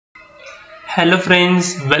Hello friends,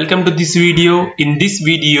 welcome to this video. In this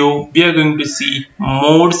video, we are going to see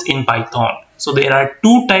modes in Python. So there are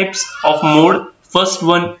two types of mode. First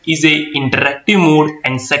one is a interactive mode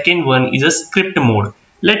and second one is a script mode.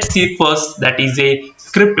 Let's see first that is a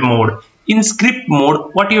script mode. In script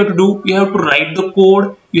mode, what you have to do, you have to write the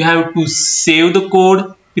code, you have to save the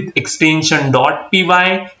code with extension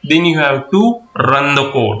 .py, then you have to run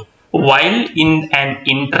the code. While in an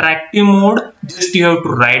interactive mode, just you have to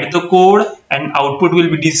write the code and output will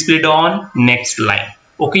be displayed on next line.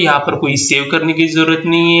 Okay यहाँ पर कोई save करने की जरूरत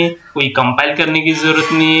नहीं है, कोई compile करने की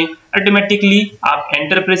जरूरत नहीं है, ऑटोमेटिकली आप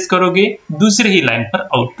एंटर प्रेस करोगे दूसरे ही लाइन पर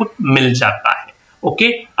आउटपुट मिल जाता है.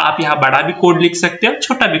 ओके आप यहाँ बड़ा भी कोड लिख सकते हो,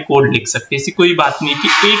 छोटा भी कोड लिख सकते हैं, ऐसी कोई बात नहीं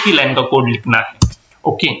कि एक ही लाइन का कोड लिखना है.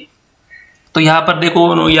 ओके तो यहाँ पर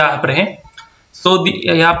देखो यहाँ पर है. सो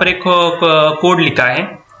यहाँ पर एक कोड लिखा है,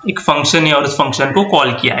 एक फंक्शन है और उस फंक्शन को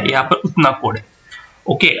कॉल किया है, यहाँ पर उतना कोड है.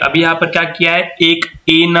 ओके अभी यहाँ पर क्या किया है, एक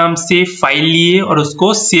ए नाम से फाइल लिए और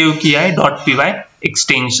उसको सेव किया है .py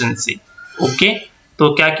एक्सटेंशन से. ओके तो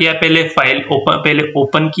क्या किया, पहले फाइल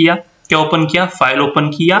ओपन किया, क्या ओपन किया, फाइल ओपन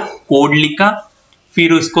किया, कोड लिखा,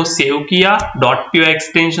 फिर उसको सेव किया .py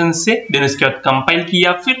एक्सटेंशन से, देन उसके बाद कंपाइल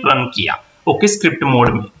किया, फिर रन किया. ओके स्क्रिप्ट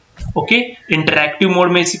मोड में. ओके इंटरैक्टिव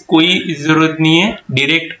मोड में ऐसी कोई जरूरत नहीं है,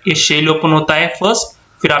 डायरेक्ट ये शेल ओपन होता है फर्स्ट,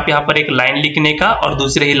 फिर आप यहाँ पर एक लाइन लिखने का और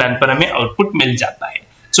दूसरे ही लाइन पर हमें आउटपुट मिल जाता है.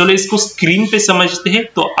 चलो इसको स्क्रीन पे समझते हैं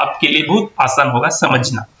तो आपके लिए बहुत आसान होगा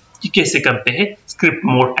समझना कि कैसे करते हैं script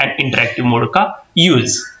mode and interactive mode का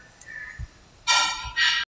यूज.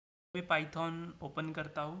 मैं पाइथन ओपन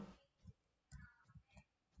करता हूँ,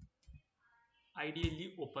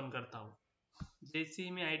 आइडियली ओपन करता हूँ. जैसे ही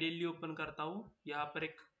मैं आइडियली ओपन करता हूँ यहाँ पर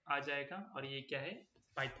एक आ जाएगा और ये क्या है,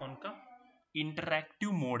 पाइथन का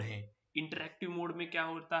इंटरैक्टिव मोड है. इंटरैक्टिव मोड में क्या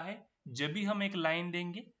होता है, जब भी हम एक लाइन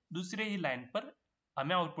देंगे दूसरे ही लाइन पर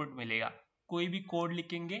हमें आउटपुट मिलेगा, कोई भी कोड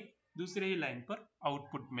लिखेंगे दूसरे ही लाइन पर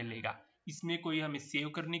आउटपुट मिलेगा. इसमें कोई हमें सेव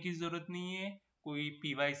करने की जरूरत नहीं है, कोई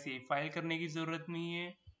py से फाइल करने की जरूरत नहीं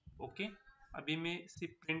है. ओके अभी मैं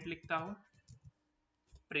सिर्फ प्रिंट लिखता हूँ,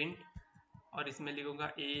 प्रिंट, और इसमें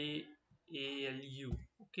लिखूंगा ALU.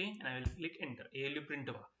 Okay and I will click enter. ALU print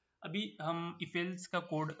हुआ. अभी हम इफ एल्स का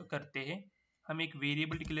कोड करते हैं, हम एक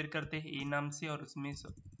वेरिएबल डिक्लेयर करते हैं ए नाम से और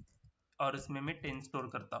उसमें मैं 10 स्टोर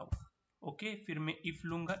करता हूँ. ओके फिर मैं इफ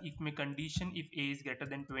लूंगा, इफ में condition if A is greater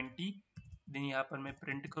than 20, then यहाँ पर मैं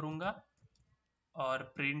प्रिंट करूंगा और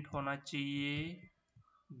प्रिंट होना चाहिए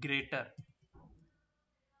greater.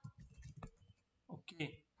 Okay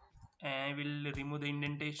I will remove the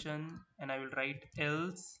indentation and I will write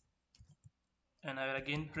else and I will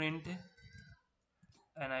again print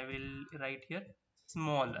and I will write here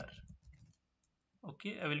smaller.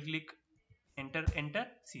 Okay I will click enter.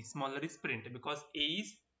 See smaller is print because a is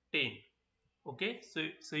 10. Okay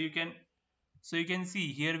so you can see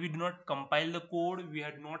here we do not compile the code, we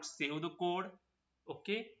had not saved the code.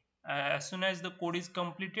 Okay as soon as the code is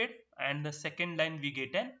completed and the second line we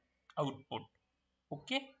get an output.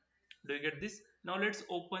 Okay do you get this? Now let's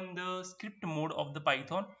open the script mode of the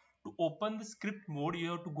Python. To open the script mode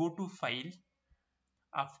you have to go to file.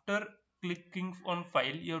 After clicking on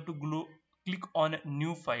file you have to click on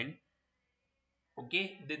new file. Okay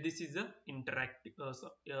this is the interactive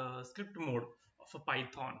script mode of a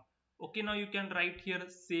Python. Okay now you can write here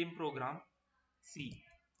same program. See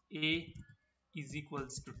a is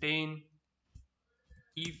equals to 10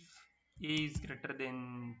 if a is greater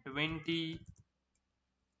than 20.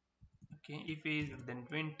 Okay if a is greater than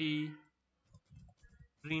 20,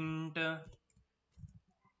 print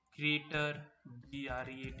greater,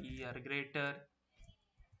 greater.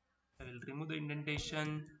 I will remove the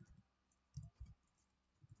indentation,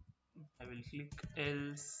 I will click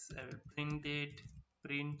else, I will print it,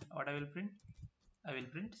 print what I will print, I will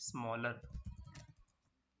print smaller.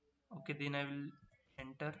 Okay then I will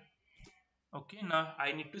enter. Okay now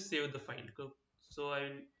I need to save the file, so I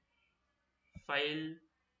will file,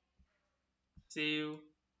 save.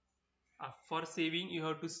 For saving you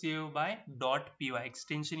have to save by .py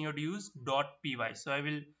extension, you have to use .py. So I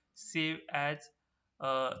will save as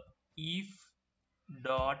if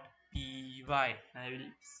 .py. I will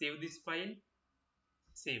save this file,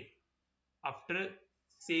 save. After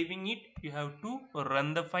saving it you have to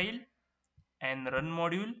run the file and run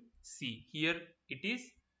module. See here it is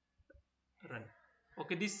run.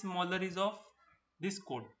 Okay this smaller is of this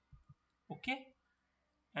code. Okay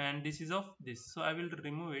and this is of this, so I will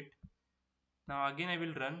remove it. Now again I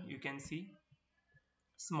will run, you can see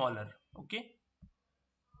smaller. Okay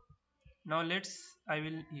now I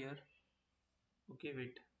will here. Okay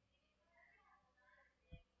wait.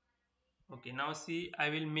 Okay now see I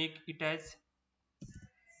will make it as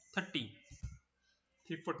 30.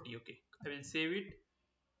 340. Okay, I will save it.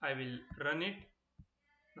 I will run it.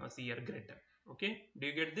 Now see here, greater. Okay, do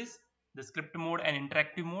you get this? The script mode and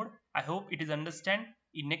interactive mode. I hope it is understand.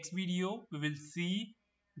 In next video, we will see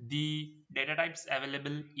the data types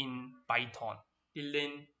available in Python. Till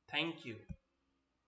then, thank you.